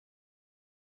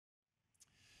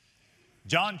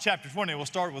John chapter 20, we'll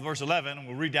start with verse 11, and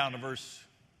we'll read down to verse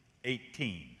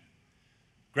 18.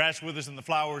 Grass withers and the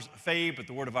flowers fade, but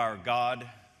the word of our God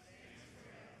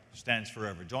stands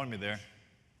forever. Join me there.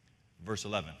 Verse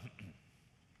 11.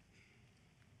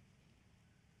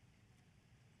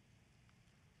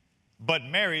 But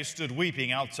Mary stood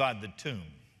weeping outside the tomb.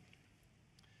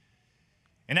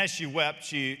 And as she wept,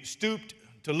 she stooped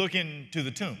to look into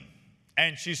the tomb.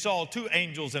 And she saw two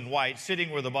angels in white sitting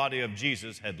where the body of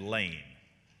Jesus had lain,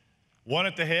 one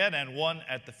at the head and one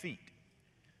at the feet.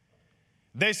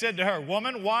 They said to her,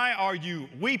 "Woman, why are you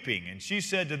weeping?" And she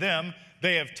said to them,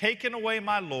 "They have taken away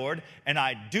my Lord, and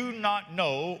I do not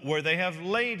know where they have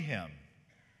laid him."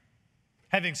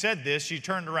 Having said this, she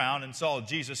turned around and saw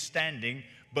Jesus standing,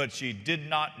 but she did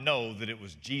not know that it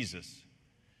was Jesus.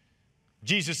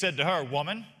 Jesus said to her,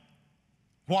 "Woman,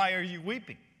 why are you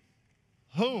weeping?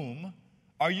 Whom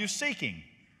are you seeking?"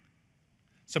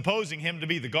 Supposing him to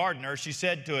be the gardener, she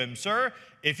said to him, "Sir,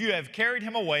 if you have carried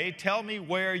him away, tell me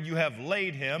where you have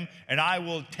laid him, and I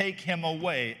will take him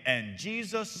away." And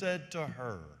Jesus said to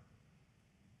her,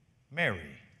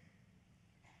 "Mary."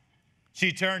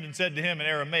 She turned and said to him in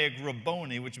Aramaic,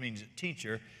 "Rabboni," which means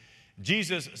teacher.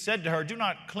 Jesus said to her, "Do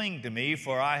not cling to me,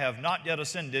 for I have not yet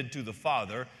ascended to the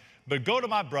Father, but go to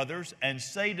my brothers and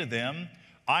say to them,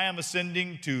 I am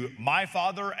ascending to my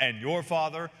Father and your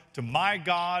Father, to my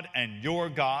God and your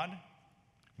God."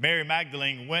 Mary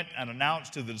Magdalene went and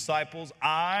announced to the disciples,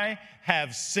 "I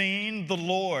have seen the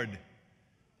Lord,"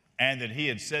 and that he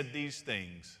had said these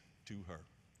things to her.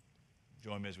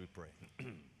 Join me as we pray.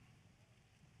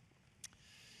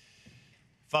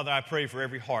 Father, I pray for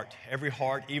every heart,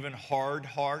 even hard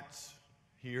hearts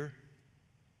here,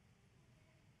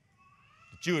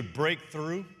 that you would break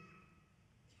through.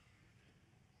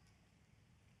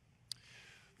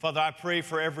 Father, I pray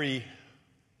for every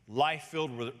life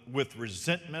filled with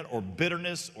resentment or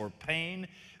bitterness or pain,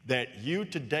 that you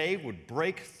today would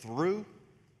break through.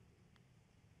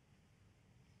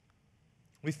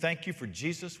 We thank you for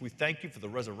Jesus. We thank you for the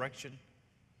resurrection.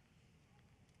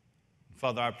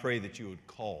 Father, I pray that you would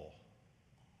call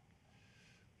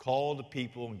the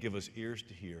people and give us ears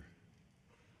to hear.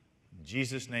 In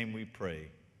Jesus' name we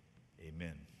pray,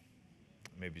 amen.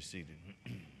 You may be seated.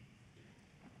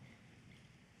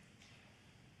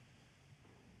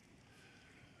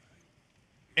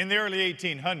 In the early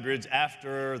 1800s,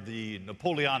 after the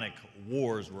Napoleonic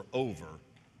Wars were over,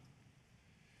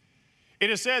 it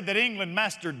is said that England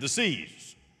mastered the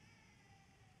seas,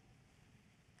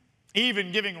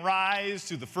 even giving rise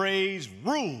to the phrase,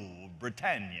 "Rule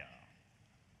Britannia."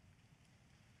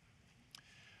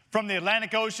 From the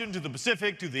Atlantic Ocean to the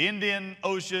Pacific to the Indian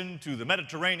Ocean to the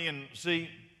Mediterranean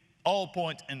Sea, all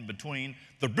points in between,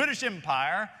 the British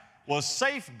Empire was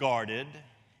safeguarded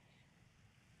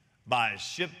by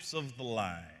ships of the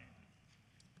line.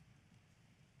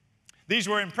 These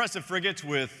were impressive frigates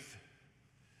with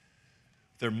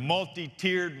their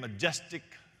multi-tiered, majestic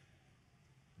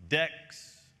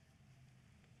decks,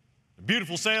 the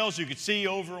beautiful sails you could see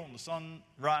over on the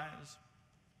sunrise,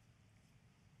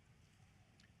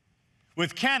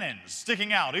 with cannons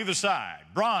sticking out either side,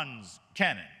 bronze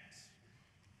cannons.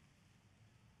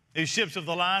 These ships of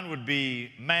the line would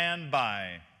be manned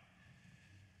by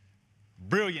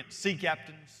brilliant sea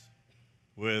captains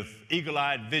with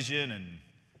eagle-eyed vision and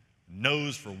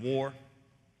nose for war.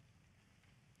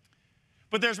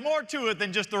 But there's more to it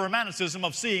than just the romanticism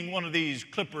of seeing one of these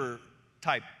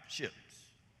clipper-type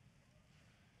ships.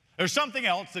 There's something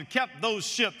else that kept those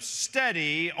ships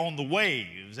steady on the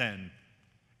waves and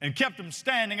kept them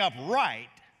standing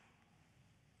upright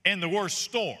in the worst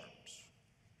storms.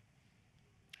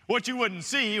 What you wouldn't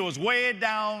see was way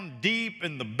down deep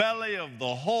in the belly of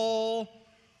the hull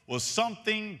was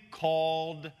something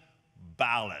called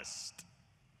ballast.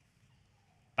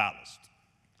 Ballast.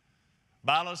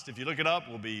 Ballast, if you look it up,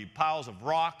 will be piles of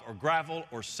rock or gravel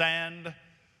or sand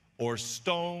or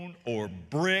stone or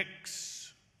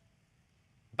bricks.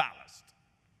 Ballast.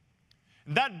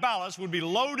 And that ballast would be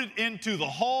loaded into the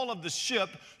hull of the ship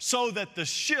so that the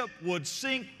ship would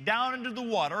sink down into the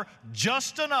water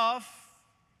just enough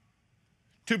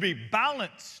to be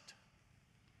balanced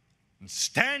and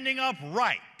standing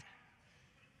upright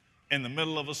in the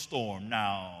middle of a storm.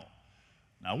 Now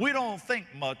we don't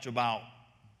think much about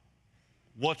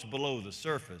what's below the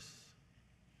surface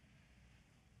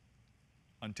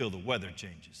until the weather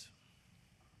changes.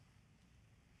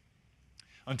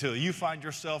 Until you find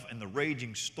yourself in the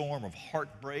raging storm of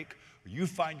heartbreak, or you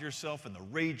find yourself in the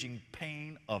raging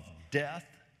pain of death.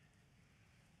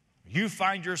 You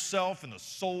find yourself in the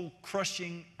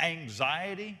soul-crushing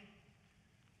anxiety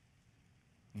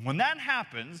When that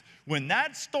happens, when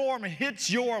that storm hits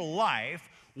your life,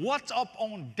 what's up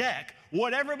on deck,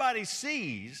 what everybody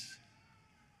sees,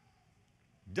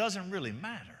 doesn't really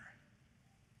matter.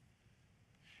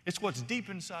 It's what's deep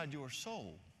inside your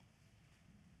soul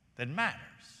that matters.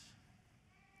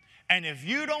 And if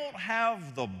you don't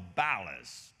have the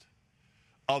ballast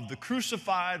of the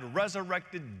crucified,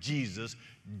 resurrected Jesus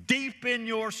deep in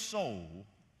your soul,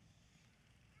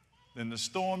 then the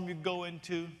storm you go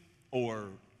into, or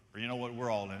you know what, we're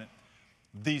all in it,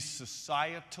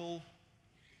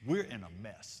 we're in a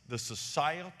mess. The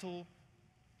societal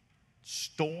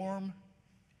storm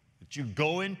that you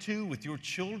go into with your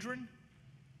children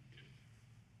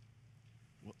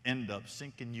will end up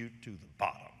sinking you to the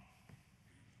bottom.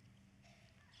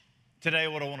 Today,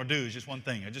 what I want to do is just one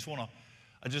thing. I just want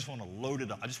to load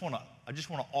it up. I just want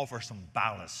to offer some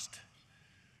ballast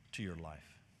to your life.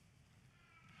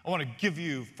 I want to give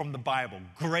you from the Bible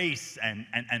grace and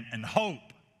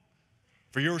hope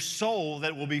for your soul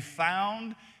that will be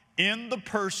found in the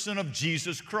person of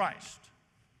Jesus Christ.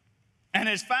 And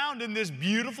it's found in this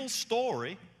beautiful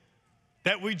story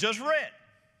that we just read.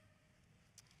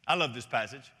 I love this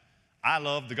passage. I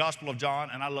love the Gospel of John,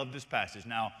 and I love this passage.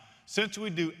 Now, since we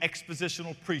do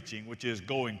expositional preaching, which is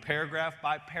going paragraph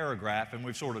by paragraph, and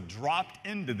we've sort of dropped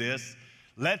into this,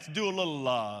 let's do a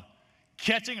little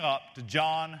catching up to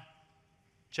John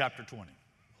chapter 20.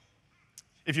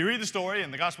 If you read the story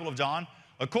in the Gospel of John,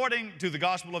 according to the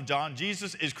Gospel of John,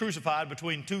 Jesus is crucified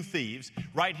between two thieves.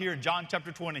 Right here in John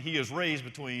chapter 20, he is raised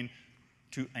between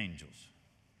two angels.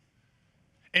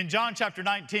 In John chapter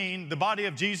 19, the body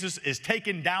of Jesus is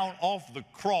taken down off the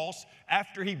cross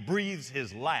after he breathes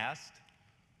his last.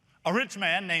 A rich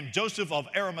man named Joseph of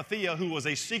Arimathea, who was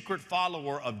a secret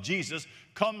follower of Jesus,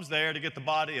 comes there to get the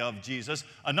body of Jesus.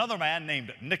 Another man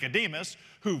named Nicodemus,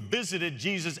 who visited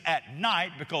Jesus at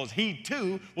night because he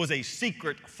too was a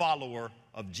secret follower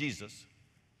of Jesus.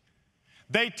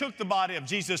 They took the body of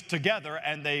Jesus together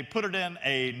and they put it in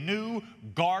a new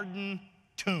garden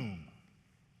tomb.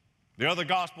 The other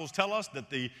Gospels tell us that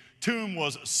the tomb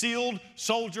was sealed.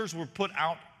 Soldiers were put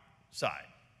outside.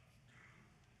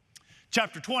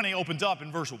 Chapter 20 opens up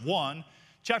in verse 1.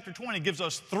 Chapter 20 gives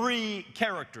us three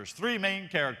main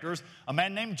characters. A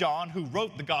man named John, who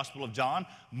wrote the Gospel of John.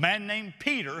 A man named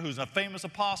Peter, who's a famous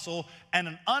apostle. And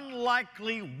an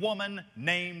unlikely woman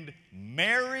named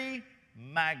Mary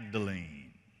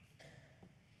Magdalene.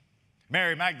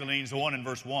 Mary Magdalene is the one in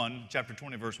verse 1, chapter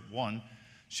 20, verse 1.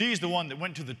 She's the one that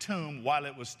went to the tomb while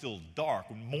it was still dark,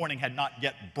 when morning had not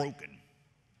yet broken.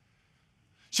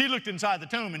 She looked inside the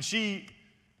tomb and she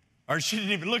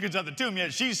didn't even look inside the tomb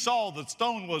yet. She saw the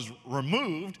stone was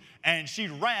removed and she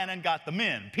ran and got the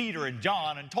men, Peter and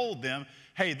John, and told them,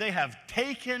 hey, they have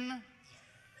taken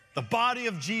the body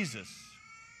of Jesus.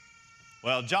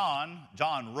 Well, John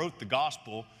wrote the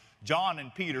gospel. John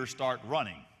and Peter start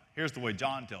running. Here's the way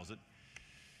John tells it.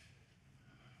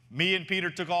 Me and Peter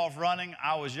took off running.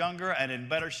 I was younger and in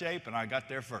better shape, and I got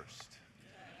there first.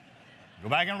 Go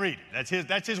back and read it.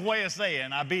 That's his way of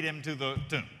saying I beat him to the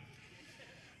tomb.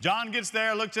 John gets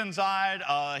there, looks inside.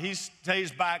 He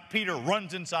stays back. Peter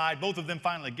runs inside. Both of them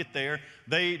finally get there.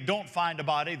 They don't find a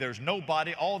body. There's no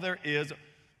body. All there is,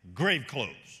 grave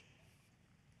clothes.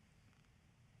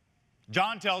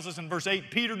 John tells us in verse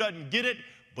 8, Peter doesn't get it,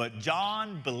 but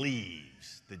John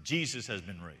believes that Jesus has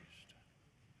been raised.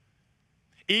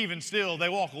 Even still, they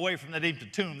walk away from that empty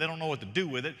tomb. They don't know what to do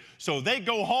with it, so they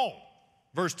go home.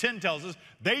 Verse 10 tells us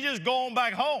they just go on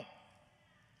back home.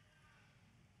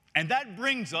 And that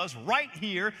brings us right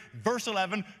here, verse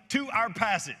 11, to our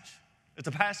passage. It's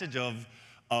a passage of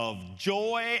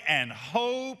joy and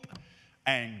hope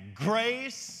and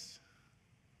grace.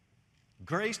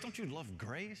 Grace, don't you love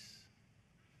grace?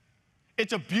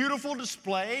 It's a beautiful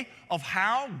display of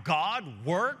how God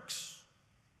works.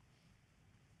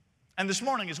 And this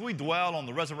morning, as we dwell on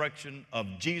the resurrection of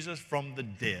Jesus from the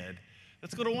dead,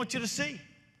 that's what I want you to see.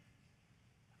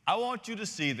 I want you to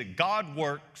see that God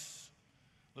works,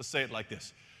 let's say it like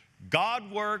this.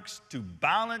 God works to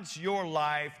balance your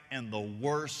life in the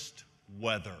worst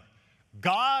weather.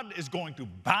 God is going to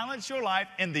balance your life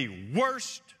in the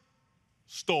worst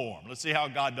storm. Let's see how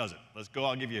God does it. Let's go.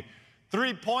 I'll give you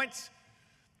 3 points.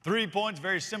 3 points,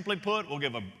 very simply put. We'll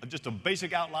give just a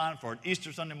basic outline for an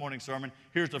Easter Sunday morning sermon.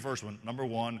 Here's the first one. Number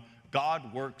 1,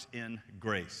 God works in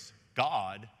grace.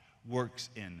 God works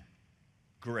in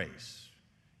grace.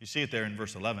 You see it there in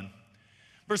verse 11.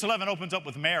 Verse 11 opens up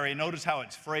with Mary. Notice how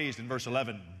it's phrased in verse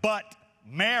 11. But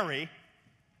Mary,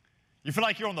 you feel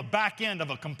like you're on the back end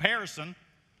of a comparison.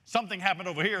 Something happened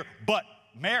over here, but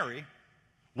Mary.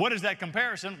 What is that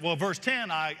comparison? Well, verse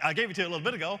 10, I gave it to you a little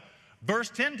bit ago. Verse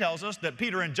 10 tells us that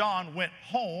Peter and John went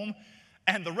home,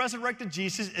 and the resurrected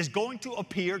Jesus is going to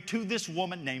appear to this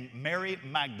woman named Mary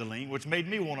Magdalene, which made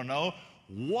me want to know,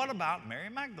 what about Mary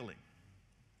Magdalene?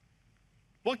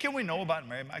 What can we know about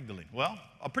Mary Magdalene? Well,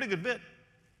 a pretty good bit.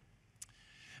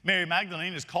 Mary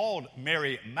Magdalene is called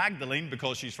Mary Magdalene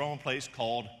because she's from a place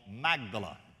called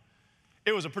Magdala.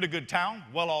 It was a pretty good town,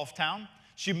 well-off town.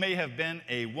 She may have been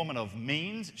a woman of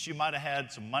means. She might have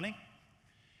had some money.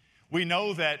 We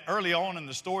know that early on in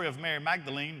the story of Mary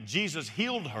Magdalene, Jesus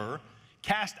healed her,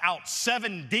 cast out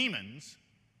 7 demons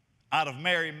out of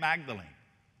Mary Magdalene.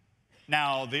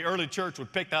 Now, the early church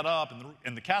would pick that up,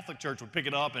 and the Catholic Church would pick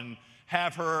it up and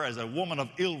have her as a woman of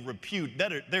ill repute.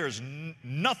 There is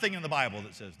nothing in the Bible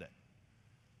that says that.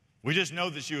 We just know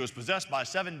that she was possessed by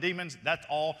 7 demons. That's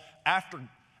all.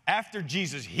 After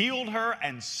Jesus healed her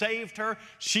and saved her,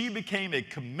 she became a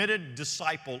committed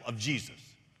disciple of Jesus.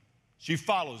 She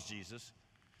follows Jesus.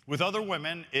 With other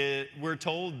women, we're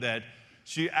told that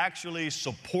she actually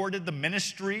supported the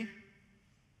ministry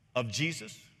of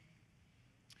Jesus.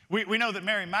 We know that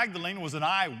Mary Magdalene was an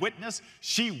eyewitness.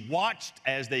 She watched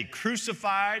as they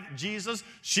crucified Jesus.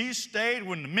 She stayed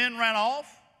when the men ran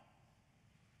off.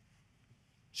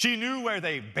 She knew where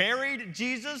they buried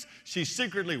Jesus. She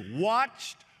secretly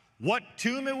watched what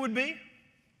tomb it would be.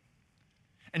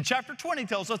 And chapter 20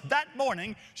 tells us that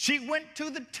morning she went to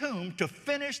the tomb to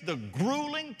finish the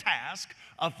grueling task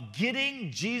of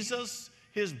getting Jesus,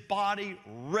 his body,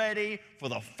 ready for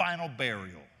the final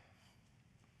burial.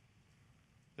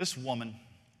 This woman,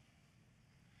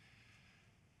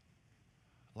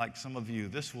 like some of you,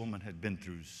 this woman had been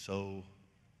through so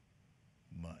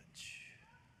much.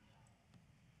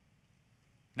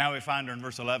 Now we find her in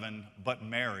verse 11, but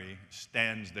Mary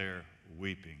stands there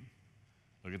weeping.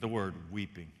 Look at the word,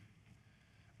 weeping.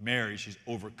 Mary, she's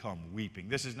overcome weeping.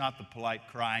 This is not the polite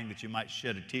crying that you might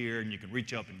shed a tear and you can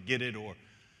reach up and get it, or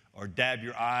dab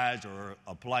your eyes, or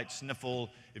a polite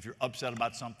sniffle if you're upset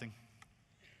about something.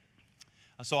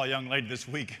 I saw a young lady this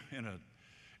week in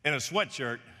a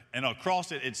sweatshirt, and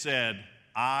across it, it said,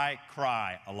 "I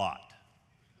cry a lot."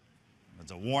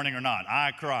 That's a warning or not.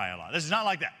 I cry a lot. This is not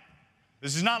like that.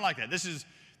 This is not like that. This is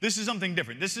something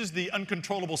different. This is the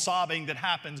uncontrollable sobbing that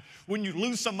happens when you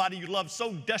lose somebody you love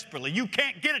so desperately. You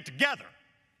can't get it together.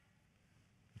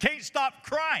 You can't stop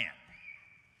crying.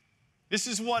 This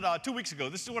is what, 2 weeks ago,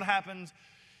 this is what happened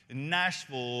in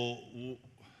Nashville.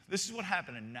 This is what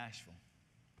happened in Nashville.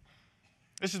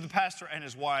 This is the pastor and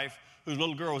his wife, whose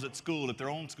little girl was at school, at their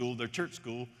own school, their church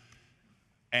school.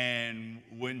 And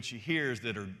when she hears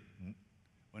that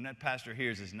when that pastor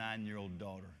hears his 9-year-old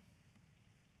daughter.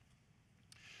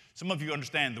 Some of you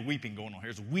understand the weeping going on here.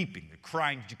 It's weeping, the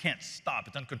crying that you can't stop.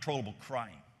 It's uncontrollable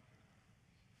crying.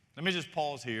 Let me just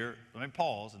pause here. Let me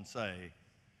pause and say,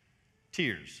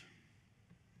 tears.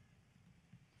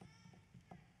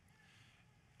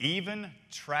 Even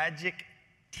tragic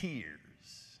tears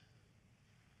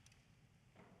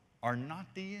are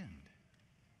not the end.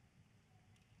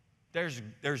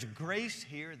 There's grace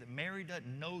here that Mary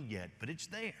doesn't know yet, but it's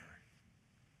there.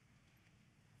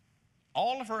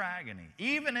 All of her agony,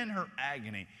 even in her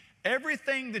agony,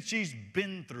 everything that she's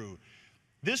been through,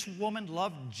 this woman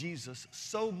loved Jesus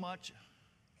so much.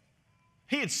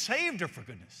 He had saved her, for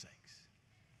goodness sakes.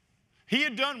 He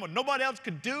had done what nobody else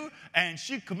could do, and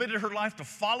she committed her life to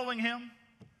following him.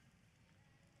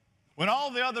 When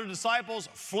all the other disciples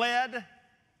fled,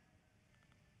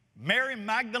 Mary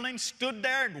Magdalene stood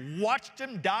there and watched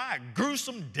him die a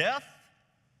gruesome death.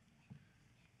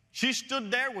 She stood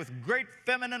there with great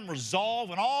feminine resolve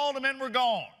when all the men were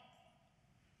gone.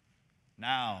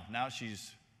 Now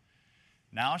she's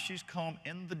come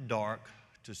in the dark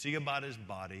to see about his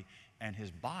body, and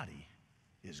his body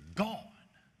is gone.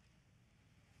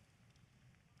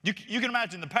 You can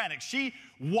imagine the panic. She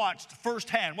watched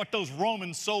firsthand what those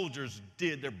Roman soldiers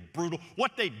did. They're brutal.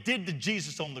 What they did to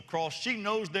Jesus on the cross. She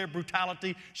knows their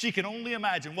brutality. She can only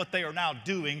imagine what they are now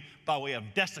doing by way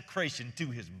of desecration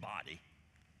to his body.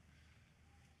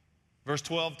 Verse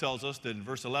 12 tells us that in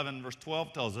verse 11, verse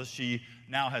 12 tells us she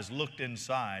now has looked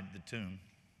inside the tomb.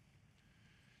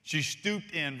 She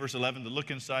stooped in, verse 11, to look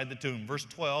inside the tomb. Verse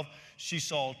 12, she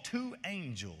saw 2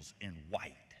 angels in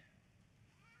white,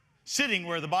 sitting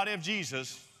where the body of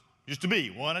Jesus used to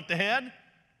be, one at the head,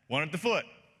 one at the foot.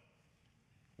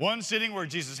 One sitting where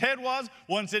Jesus' head was,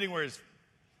 one sitting where his,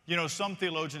 some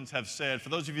theologians have said, for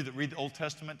those of you that read the Old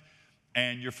Testament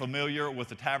and you're familiar with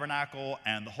the tabernacle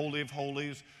and the Holy of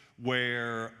Holies,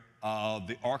 where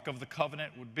the Ark of the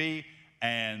Covenant would be,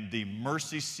 and the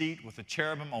mercy seat with the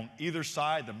cherubim on either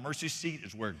side. The mercy seat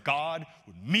is where God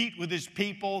would meet with his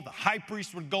people. The high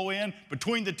priest would go in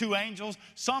between the two angels.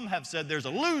 Some have said there's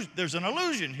an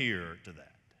allusion here to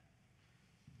that.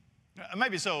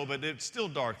 Maybe so, but it's still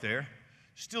dark there.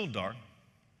 Still dark.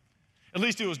 At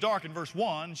least it was dark in verse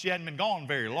 1. She hadn't been gone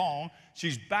very long.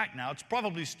 She's back now. It's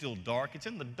probably still dark. It's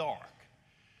in the dark.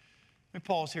 Let me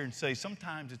pause here and say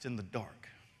sometimes it's in the dark.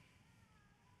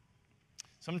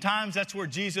 Sometimes that's where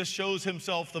Jesus shows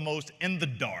himself the most, in the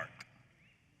dark.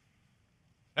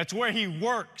 That's where he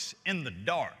works, in the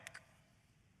dark.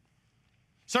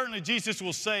 Certainly Jesus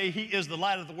will say he is the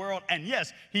light of the world, and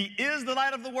yes, he is the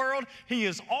light of the world. He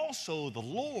is also the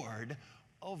Lord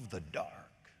of the dark.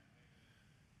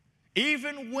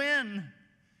 Even when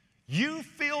you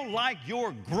feel like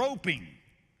you're groping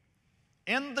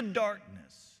in the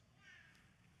darkness,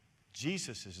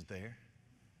 Jesus is there.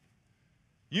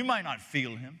 You might not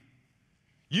feel him.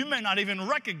 You may not even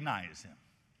recognize him.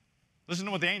 Listen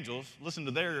to what the angels,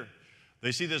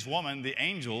 they see this woman, the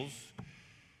angels,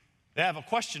 they have a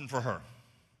question for her.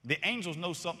 The angels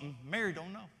know something Mary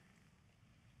don't know.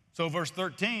 So verse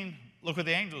 13, look what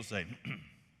the angels say.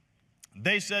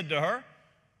 They said to her,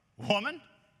 "Woman,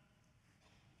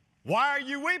 why are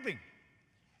you weeping?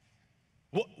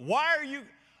 Why are you..."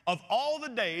 Of all the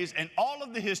days and all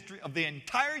of the history of the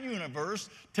entire universe,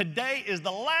 today is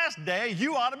the last day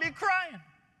you ought to be crying.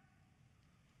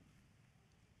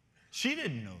 She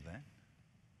didn't know that.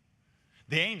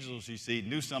 The angels, you see,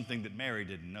 knew something that Mary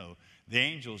didn't know. The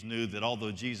angels knew that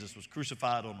although Jesus was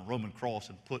crucified on a Roman cross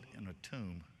and put in a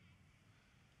tomb,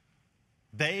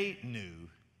 they knew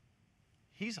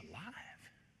he's alive.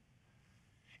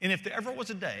 And if there ever was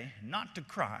a day not to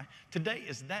cry, today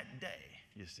is that day,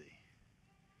 you see.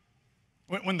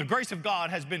 When the grace of God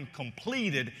has been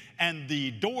completed and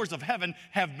the doors of heaven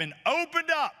have been opened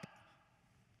up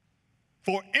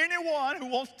for anyone who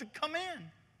wants to come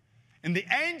in. And the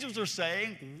angels are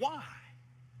saying, why?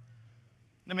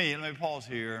 Let me pause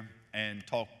here and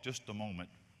talk just a moment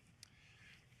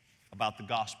about the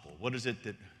gospel. What is it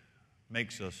that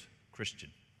makes us Christian?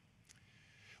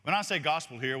 When I say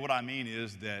gospel here, what I mean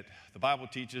is that the Bible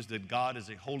teaches that God is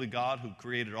a holy God who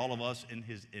created all of us in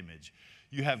his image.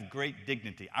 You have great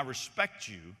dignity. I respect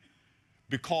you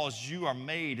because you are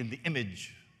made in the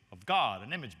image of God,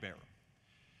 an image bearer.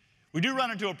 We do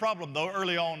run into a problem, though,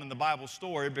 early on in the Bible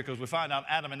story because we find out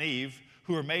Adam and Eve,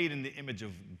 who are made in the image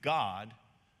of God,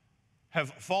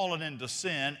 have fallen into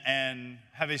sin and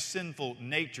have a sinful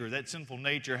nature. That sinful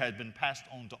nature has been passed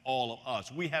on to all of us.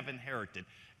 We have inherited.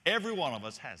 Every one of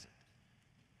us has it.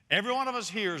 Every one of us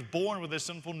here is born with a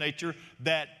sinful nature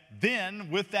that then,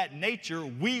 with that nature,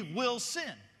 we will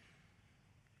sin.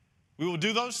 We will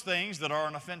do those things that are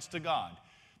an offense to God.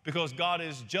 Because God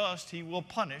is just, he will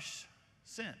punish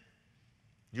sin.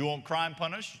 You want crime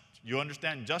punished, you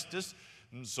understand justice,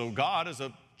 and so God is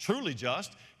truly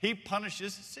just. He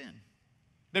punishes sin.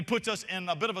 That puts us in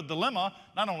a bit of a dilemma.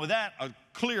 Not only that, a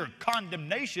clear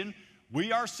condemnation.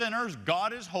 We are sinners,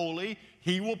 God is holy,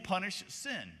 he will punish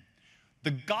sin.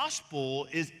 The gospel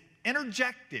is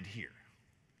interjected here.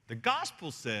 The gospel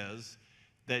says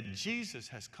that Jesus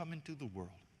has come into the world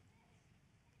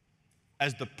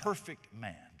as the perfect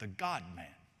man, the God-man.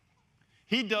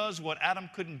 He does what Adam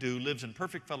couldn't do, lives in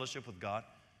perfect fellowship with God,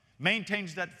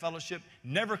 maintains that fellowship,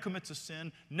 never commits a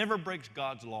sin, never breaks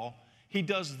God's law. He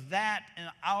does that in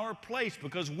our place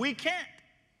because we can't.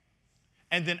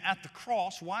 And then at the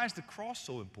cross, why is the cross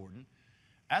so important?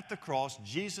 At the cross,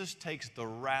 Jesus takes the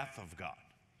wrath of God.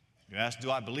 You ask, do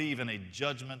I believe in a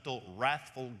judgmental,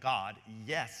 wrathful God?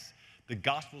 Yes. The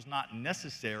gospel's not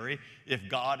necessary if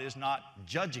God is not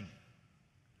judging.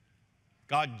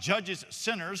 God judges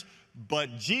sinners,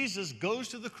 but Jesus goes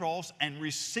to the cross and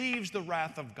receives the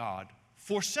wrath of God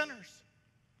for sinners.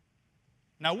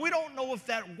 Now, we don't know if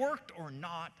that worked or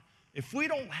not if we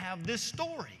don't have this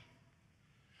story.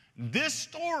 This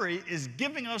story is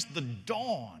giving us the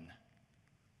dawn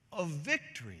of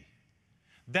victory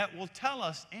that will tell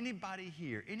us, anybody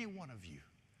here, any one of you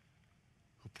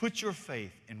who put your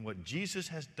faith in what Jesus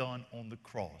has done on the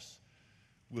cross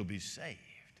will be saved.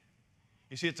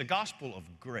 You see, it's a gospel of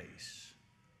grace.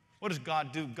 What does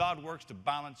God do? God works to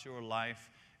balance your life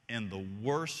in the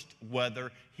worst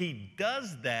weather. He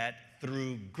does that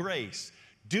through grace.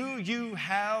 Do you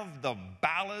have the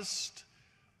ballast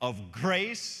of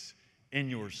grace in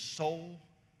your soul,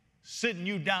 sitting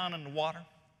you down in the water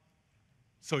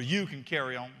so you can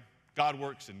carry on? God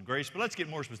works in grace. But let's get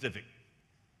more specific.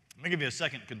 Let me give you a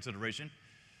second consideration.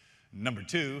 Number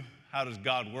two, how does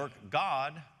God work?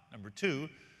 God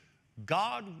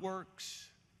works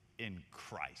in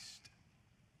Christ.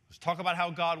 Let's talk about how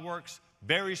God works.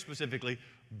 Very specifically,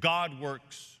 God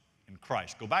works in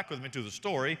Christ. Go back with me to the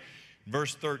story.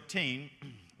 Verse 13,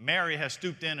 Mary has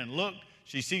stooped in and looked.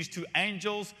 She sees two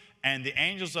angels, and the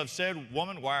angels have said,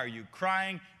 "Woman, why are you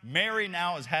crying?" Mary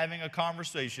now is having a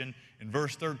conversation in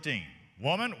verse 13.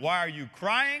 "Woman, why are you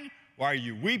crying? Why are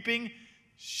you weeping?"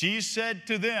 She said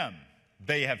to them,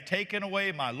 "They have taken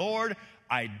away my Lord.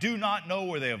 I do not know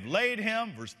where they have laid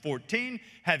him." Verse 14,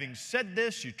 having said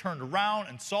this, she turned around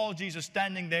and saw Jesus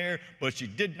standing there, but she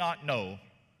did not know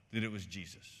that it was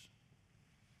Jesus.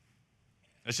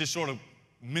 Let's just sort of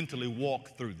mentally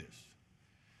walk through this.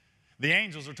 The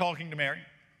angels are talking to Mary.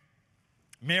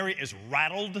 Mary is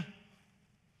rattled.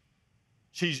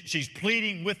 She's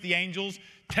pleading with the angels,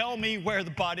 "Tell me where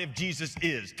the body of Jesus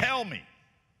is. Tell me."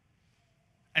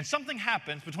 And something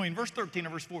happens between verse 13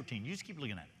 and verse 14. You just keep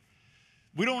looking at it.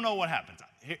 We don't know what happens.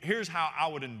 Here's how I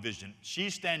would envision.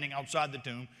 She's standing outside the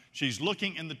tomb. She's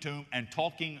looking in the tomb and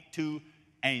talking to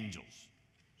angels.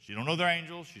 She don't know they're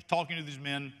angels. She's talking to these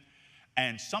men.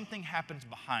 And something happens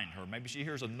behind her. Maybe she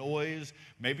hears a noise.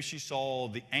 Maybe she saw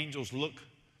the angels look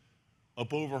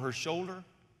up over her shoulder.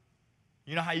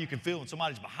 You know how you can feel when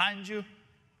somebody's behind you?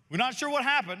 We're not sure what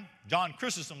happened. John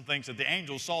Chrysostom thinks that the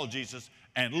angels saw Jesus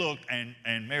and looked,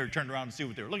 and Mary turned around to see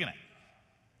what they were looking at.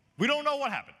 We don't know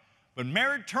what happened. But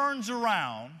Mary turns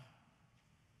around,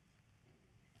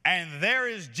 and there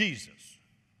is Jesus.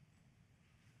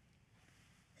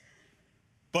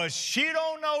 But she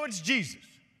don't know it's Jesus.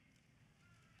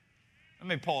 Let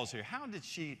me pause here. How did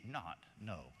she not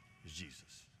know it's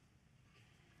Jesus?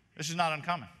 This is not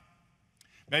uncommon.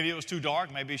 Maybe it was too dark.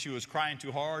 Maybe she was crying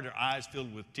too hard, her eyes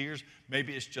filled with tears.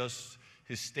 Maybe it's just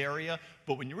hysteria.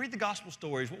 But when you read the gospel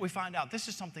stories, what we find out, this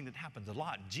is something that happens a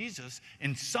lot. Jesus,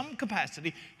 in some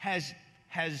capacity, has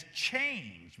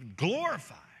changed,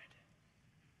 glorified.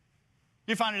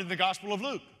 You find it in the Gospel of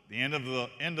Luke. The end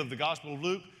of the Gospel of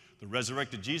Luke, the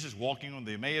resurrected Jesus walking on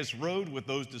the Emmaus Road with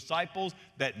those disciples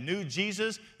that knew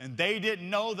Jesus, and they didn't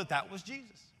know that that was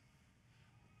Jesus.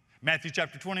 Matthew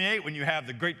chapter 28, when you have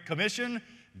the Great Commission,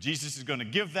 Jesus is going to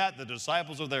give that. The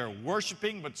disciples are there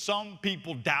worshiping, but some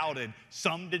people doubted.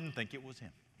 Some didn't think it was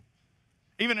him.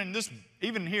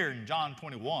 Even here in John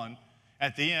 21,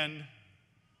 at the end,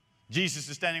 Jesus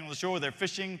is standing on the shore, they're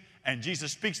fishing, and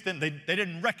Jesus speaks to them. They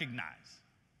didn't recognize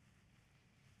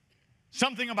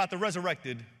something about the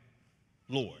resurrected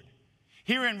Lord.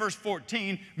 Here in verse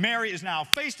 14, Mary is now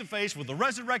face to face with the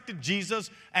resurrected Jesus,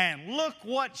 and look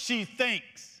what she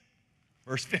thinks.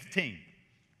 Verse 15.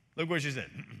 Look what she said.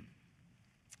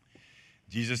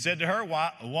 Jesus said to her,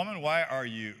 "Woman, why are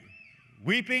you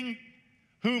weeping?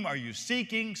 Whom are you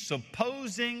seeking?"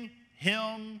 Supposing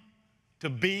him to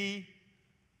be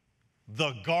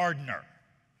the gardener.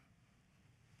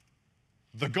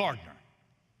 The gardener.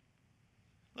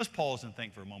 Let's pause and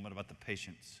think for a moment about the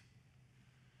patience.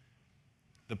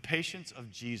 The patience of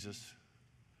Jesus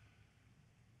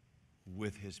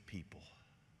with his people.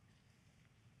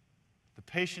 The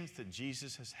patience that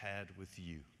Jesus has had with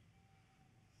you.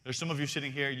 There's some of you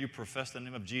sitting here, you profess the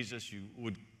name of Jesus, you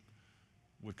would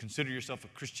consider yourself a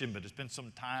Christian, but it's been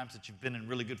some times that you've been in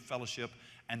really good fellowship,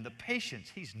 and the patience,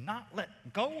 he's not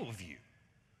let go of you.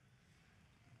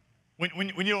 When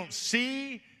you don't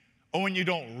see or when you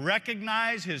don't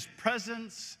recognize his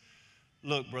presence,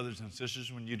 look, brothers and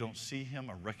sisters, when you don't see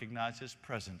him or recognize his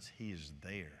presence, he is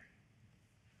there.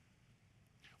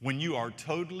 When you are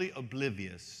totally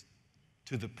oblivious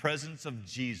to the presence of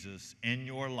Jesus in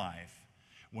your life,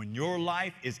 when your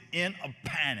life is in a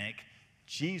panic,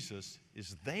 Jesus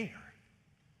is there,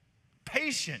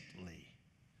 patiently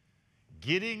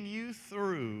getting you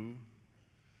through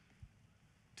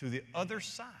to the other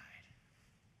side.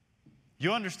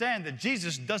 You understand that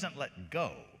Jesus doesn't let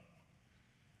go.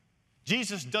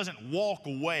 Jesus doesn't walk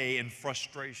away in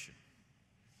frustration.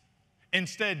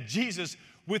 Instead, Jesus,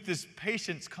 with this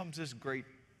patience comes this great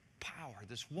power,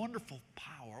 this wonderful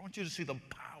power. I want you to see the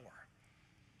power.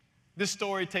 This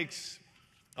story takes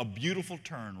a beautiful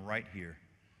turn right here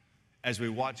as we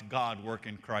watch God work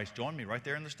in Christ. Join me right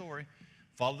there in the story.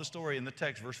 Follow the story in the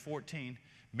text, verse 14.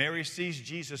 Mary sees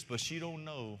Jesus, but she don't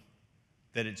know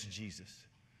that it's Jesus.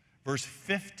 Verse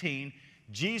 15,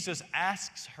 Jesus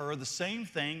asks her the same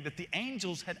thing that the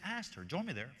angels had asked her. Join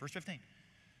me there, verse 15.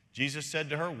 Jesus said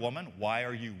to her, "Woman, why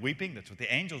are you weeping?" That's what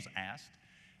the angels asked.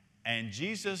 And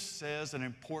Jesus says an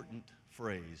important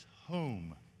phrase,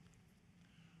 whom?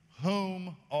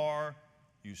 Whom are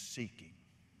you seeking?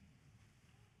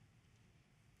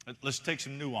 Let's take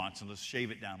some nuance and let's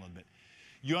shave it down a little bit.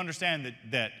 You understand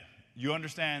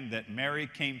that Mary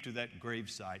came to that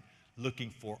gravesite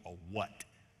looking for a what?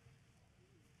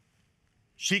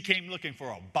 She came looking for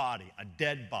a body, a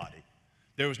dead body.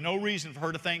 There was no reason for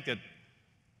her to think that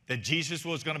Jesus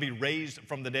was going to be raised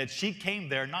from the dead. She came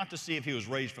there not to see if he was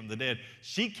raised from the dead.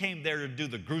 She came there to do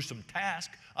the gruesome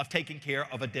task of taking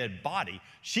care of a dead body.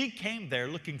 She came there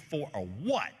looking for a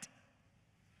what?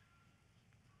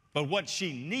 But what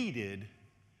she needed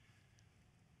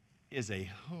is a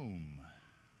whom.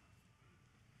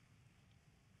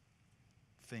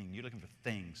 Thing. You're looking for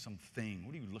things, something.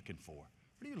 What are you looking for?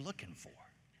 What are you looking for?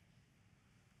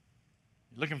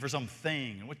 You're looking for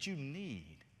something, and what you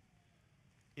need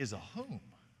is a whom.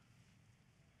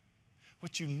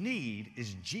 What you need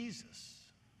is Jesus.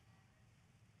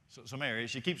 So Mary,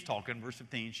 she keeps talking, verse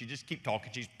 15. She just keeps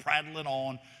talking. She's prattling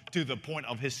on to the point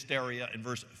of hysteria in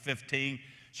verse 15.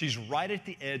 She's right at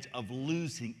the edge of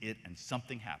losing it, and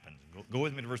something happens. Go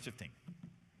with me to verse 15.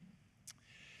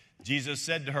 Jesus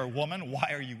said to her, "Woman, why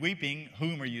are you weeping?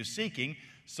 Whom are you seeking?"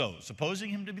 So, supposing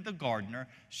him to be the gardener,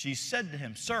 she said to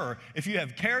him, "Sir, if you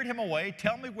have carried him away,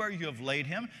 tell me where you have laid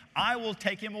him. I will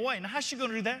take him away." Now, how's she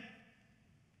going to do that?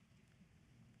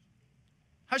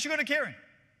 How's she going to carry him?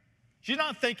 She's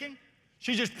not thinking.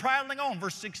 She's just prattling on.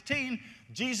 Verse 16,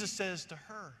 Jesus says to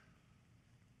her,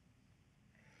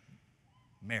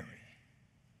 "Mary."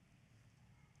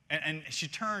 And she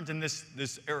turns in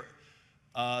this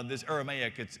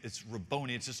Aramaic, it's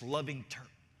Rabboni, it's this loving term.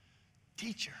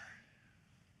 Teacher.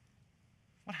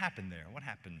 What happened there? What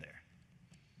happened there?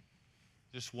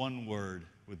 Just one word,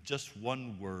 with just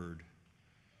one word.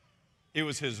 It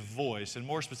was his voice, and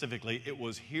more specifically, it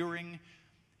was hearing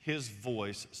his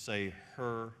voice say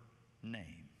her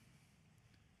name.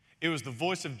 It was the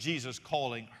voice of Jesus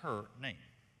calling her name.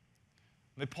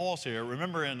 Let me pause here.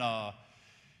 Remember in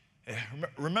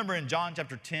John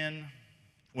chapter 10,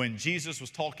 when Jesus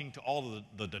was talking to all of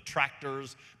the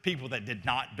detractors, people that did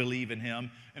not believe in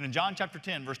him. And in John chapter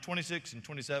 10, verse 26 and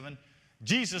 27,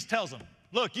 Jesus tells them,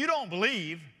 look, you don't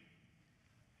believe.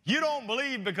 You don't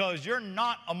believe because you're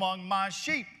not among my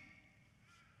sheep.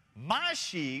 My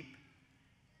sheep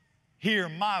hear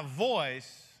my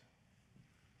voice.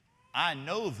 I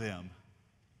know them.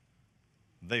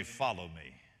 They follow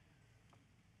me.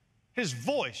 His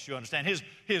voice, you understand,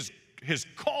 his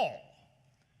call.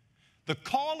 The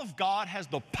call of God has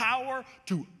the power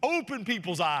to open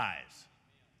people's eyes.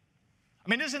 I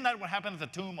mean, isn't that what happened at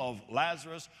the tomb of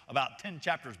Lazarus about 10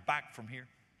 chapters back from here?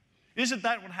 Isn't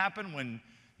that what happened when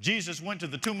Jesus went to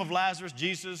the tomb of Lazarus?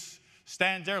 Jesus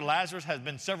stands there. Lazarus has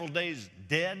been several days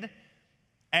dead.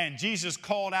 And Jesus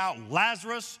called out,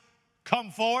 "Lazarus,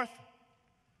 come forth."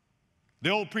 The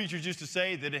old preachers used to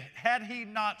say that had he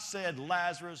not said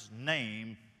Lazarus'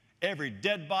 name, every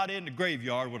dead body in the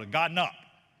graveyard would have gotten up.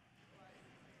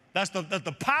 That's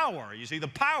the power. You see, the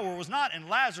power was not in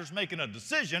Lazarus making a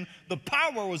decision. The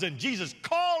power was in Jesus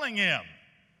calling him.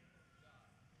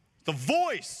 The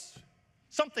voice.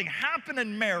 Something happened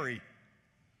in Mary.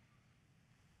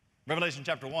 Revelation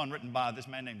chapter 1, written by this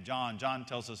man named John. John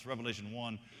tells us, Revelation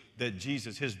 1, that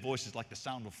Jesus, his voice is like the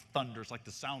sound of thunder. It's like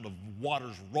the sound of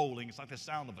waters rolling. It's like the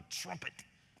sound of a trumpet.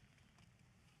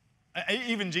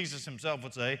 Even Jesus himself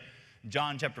would say,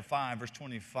 John chapter 5, verse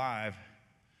 25,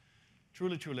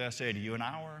 "Truly, truly, I say to you, an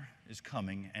hour is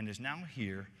coming and is now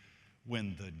here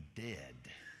when the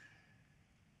dead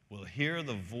will hear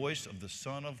the voice of the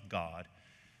Son of God.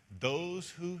 Those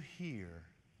who hear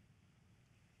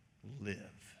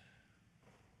live."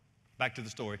 Back to the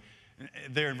story.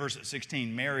 There in verse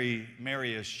 16,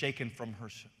 Mary is shaken from her,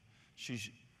 she's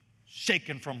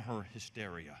shaken from her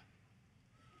hysteria.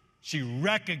 She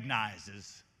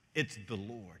recognizes it's the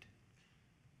Lord.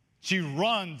 She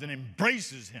runs and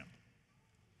embraces him.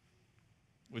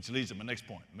 Which leads to my next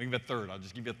point. Let me give you a third. I'll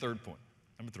just give you a third point.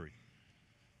 Number 3.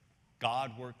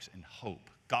 God works in hope.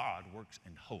 God works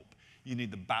in hope. You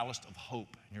need the ballast of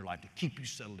hope in your life to keep you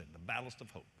settled in, the ballast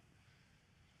of hope.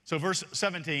 So verse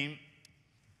 17,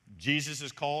 Jesus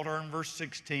has called her in verse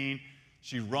 16.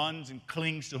 She runs and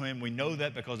clings to him. We know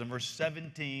that because in verse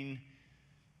 17,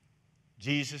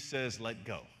 Jesus says, "Let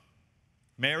go."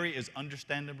 Mary is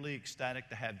understandably ecstatic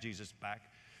to have Jesus back.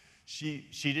 She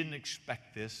didn't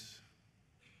expect this.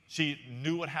 She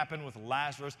knew what happened with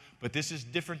Lazarus, but this is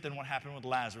different than what happened with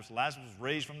Lazarus. Lazarus was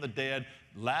raised from the dead.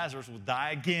 Lazarus will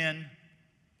die again.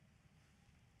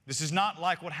 This is not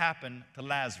like what happened to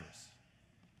Lazarus.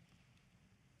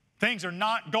 Things are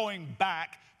not going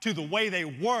back to the way they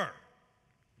were.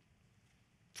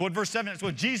 That's what verse 7, that's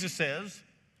what Jesus says.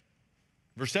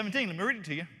 Verse 17, let me read it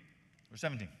to you. Verse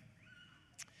 17.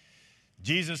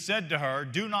 Jesus said to her,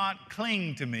 "Do not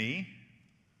cling to me."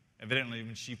 Evidently,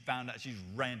 when she found out, she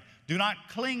ran. "Do not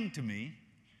cling to me,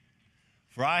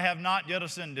 for I have not yet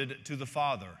ascended to the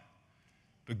Father.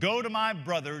 But go to my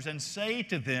brothers and say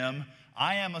to them,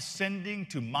 I am ascending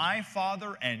to my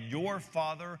Father and your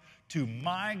Father, to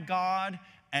my God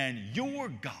and your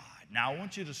God. Now, I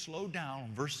want you to slow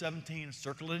down, verse 17,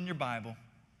 circle it in your Bible.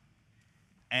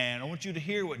 And I want you to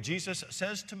hear what Jesus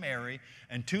says to Mary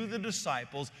and to the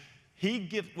disciples. He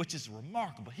gives, which is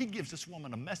remarkable, he gives this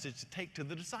woman a message to take to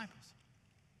the disciples.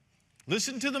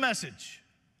 Listen to the message.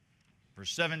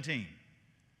 Verse 17.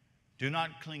 Do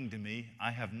not cling to me.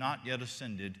 I have not yet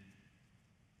ascended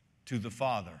to the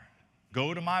Father.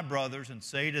 Go to my brothers and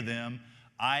say to them,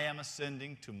 I am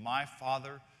ascending to my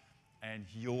Father and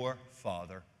your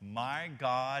Father, my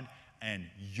God and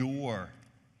your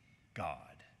God.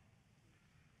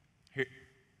 Here,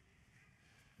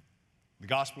 the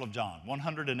Gospel of John,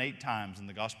 108 times in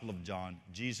the Gospel of John,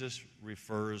 Jesus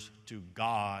refers to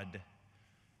God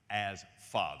as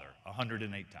Father,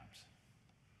 108 times.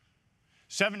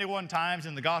 71 times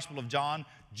in the Gospel of John,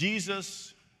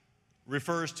 Jesus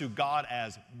refers to God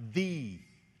as the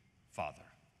Father.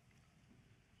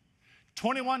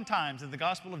 21 times in the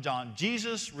Gospel of John,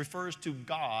 Jesus refers to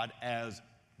God as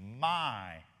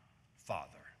my Father.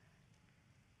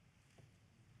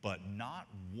 But not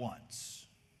once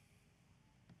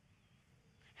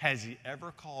has he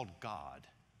ever called God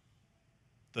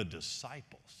the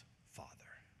disciples' Father.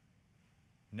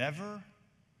 Never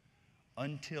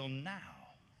until now.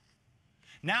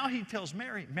 Now he tells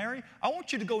Mary, Mary, I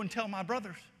want you to go and tell my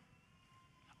brothers.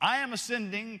 I am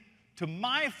ascending to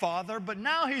my Father, but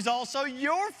now he's also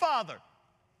your Father.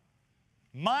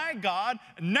 My God,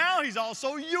 now he's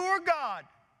also your God.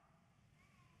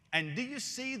 And do you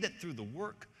see that through the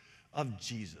work of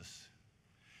Jesus?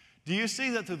 Do you see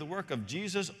that through the work of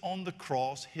Jesus on the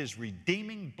cross, his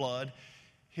redeeming blood,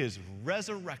 his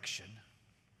resurrection?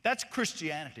 That's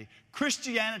Christianity.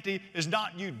 Christianity is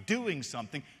not you doing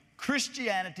something.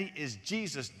 Christianity is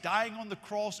Jesus dying on the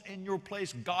cross in your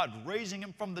place, God raising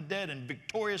him from the dead in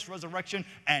victorious resurrection,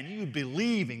 and you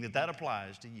believing that that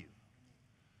applies to you.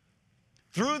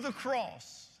 Through the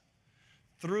cross,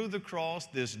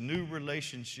 this new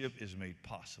relationship is made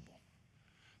possible.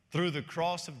 Through the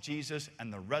cross of Jesus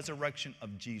and the resurrection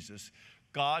of Jesus,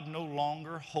 God no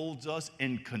longer holds us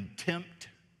in contempt.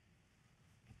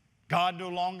 God no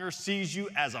longer sees you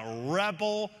as a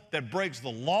rebel that breaks the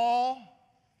law.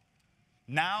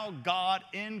 Now God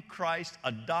in Christ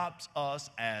adopts us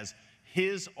as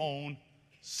his own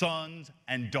sons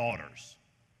and daughters.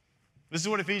 This is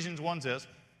what Ephesians 1 says.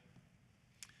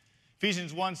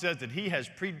 Ephesians 1 says that he has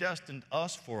predestined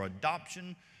us for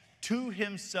adoption to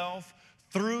himself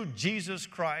through Jesus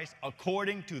Christ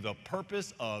according to the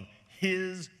purpose of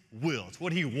his will. It's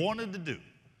what he wanted to do.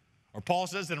 Or Paul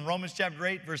says in Romans chapter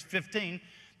 8, verse 15,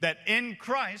 that in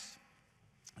Christ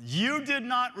you did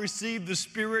not receive the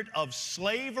spirit of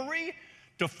slavery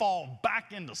to fall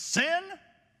back into sin,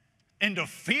 into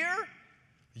fear.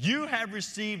 You have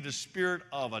received the spirit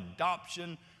of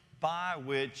adoption by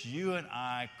which you and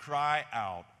I cry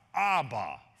out,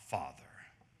 Abba, Father.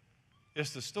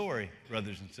 It's the story,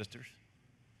 brothers and sisters.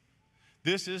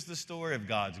 This is the story of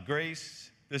God's grace.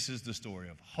 This is the story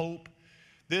of hope.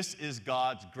 This is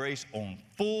God's grace on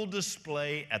full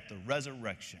display at the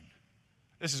resurrection.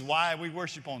 This is why we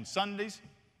worship on Sundays.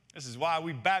 This is why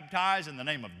we baptize in the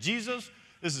name of Jesus.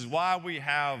 This is why we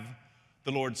have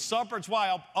the Lord's Supper. It's why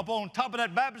up on top of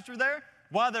that baptistry there,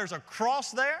 why there's a cross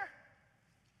there.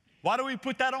 Why do we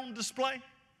put that on display?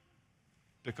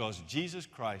 Because Jesus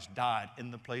Christ died in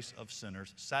the place of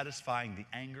sinners, satisfying the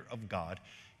anger of God.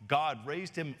 God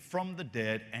raised him from the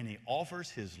dead, and he offers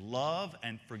his love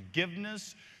and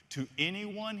forgiveness to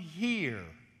anyone here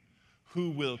who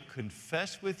will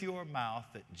confess with your mouth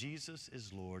that Jesus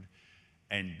is Lord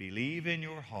and believe in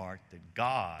your heart that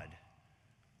God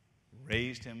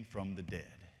raised him from the dead.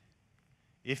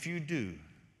 If you do,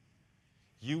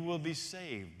 you will be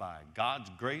saved by God's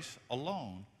grace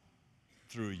alone,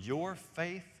 through your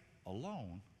faith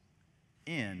alone,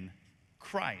 in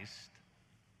Christ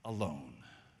alone.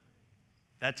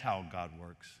 That's how God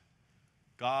works.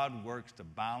 God works to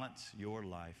balance your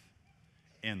life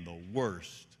in the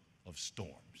worst of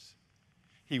storms.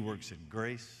 He works in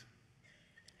grace,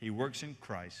 he works in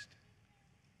Christ,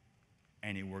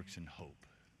 and he works in hope.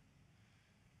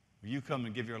 Will you come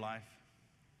and give your life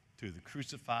to the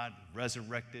crucified,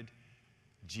 resurrected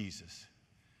Jesus?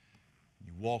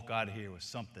 You walk out of here with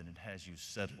something that has you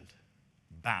settled,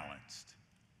 balanced,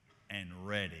 and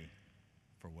ready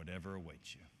for whatever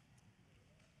awaits you.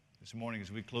 This morning,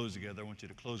 as we close together, I want you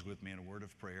to close with me in a word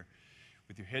of prayer.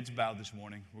 With your heads bowed this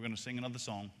morning, we're going to sing another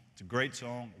song. It's a great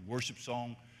song, a worship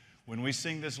song. When we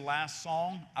sing this last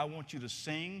song, I want you to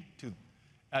sing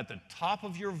at the top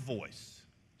of your voice.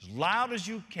 as loud as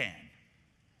you can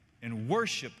in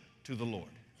worship to the Lord.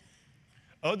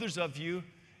 Others of you,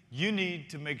 you need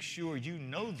to make sure you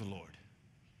know the Lord.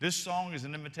 This song is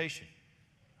an invitation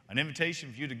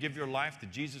for you to give your life to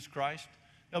Jesus Christ.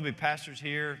 There'll be pastors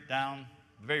here down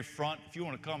the very front. If you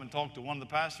want to come and talk to one of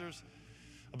the pastors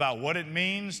about what it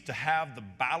means to have the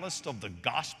ballast of the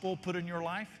gospel put in your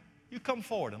life, you come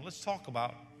forward and let's talk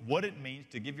about what it means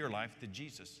to give your life to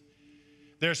Jesus.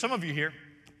 There are some of you here,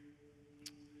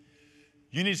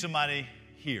 you need somebody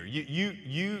here.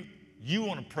 You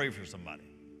want to pray for somebody.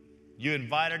 You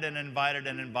invited and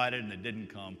it didn't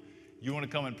come. You want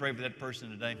to come and pray for that person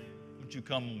today? Won't you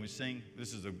come when we sing?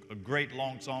 This is a great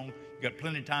long song. You've got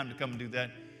plenty of time to come and do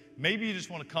that. Maybe you just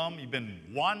want to come. You've been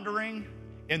wandering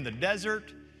in the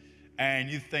desert and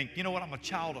you think, you know what, I'm a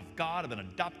child of God. I've been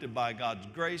adopted by God's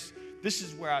grace. This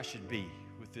is where I should be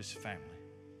with this family.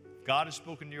 God has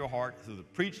spoken to your heart through the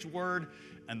preached word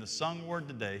and the sung word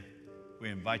today. We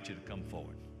invite you to come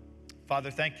forward. Father,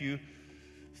 thank you.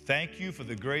 Thank you for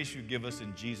the grace you give us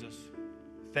in Jesus.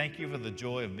 Thank you for the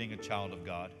joy of being a child of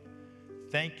God.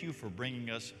 Thank you for bringing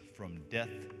us from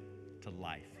death to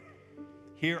life.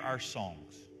 Hear our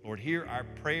songs. Lord, hear our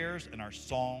prayers and our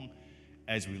song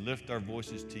as we lift our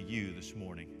voices to you this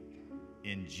morning.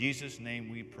 In Jesus'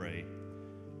 name we pray.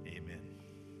 Amen.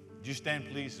 Would you stand,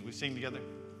 please, as we sing together?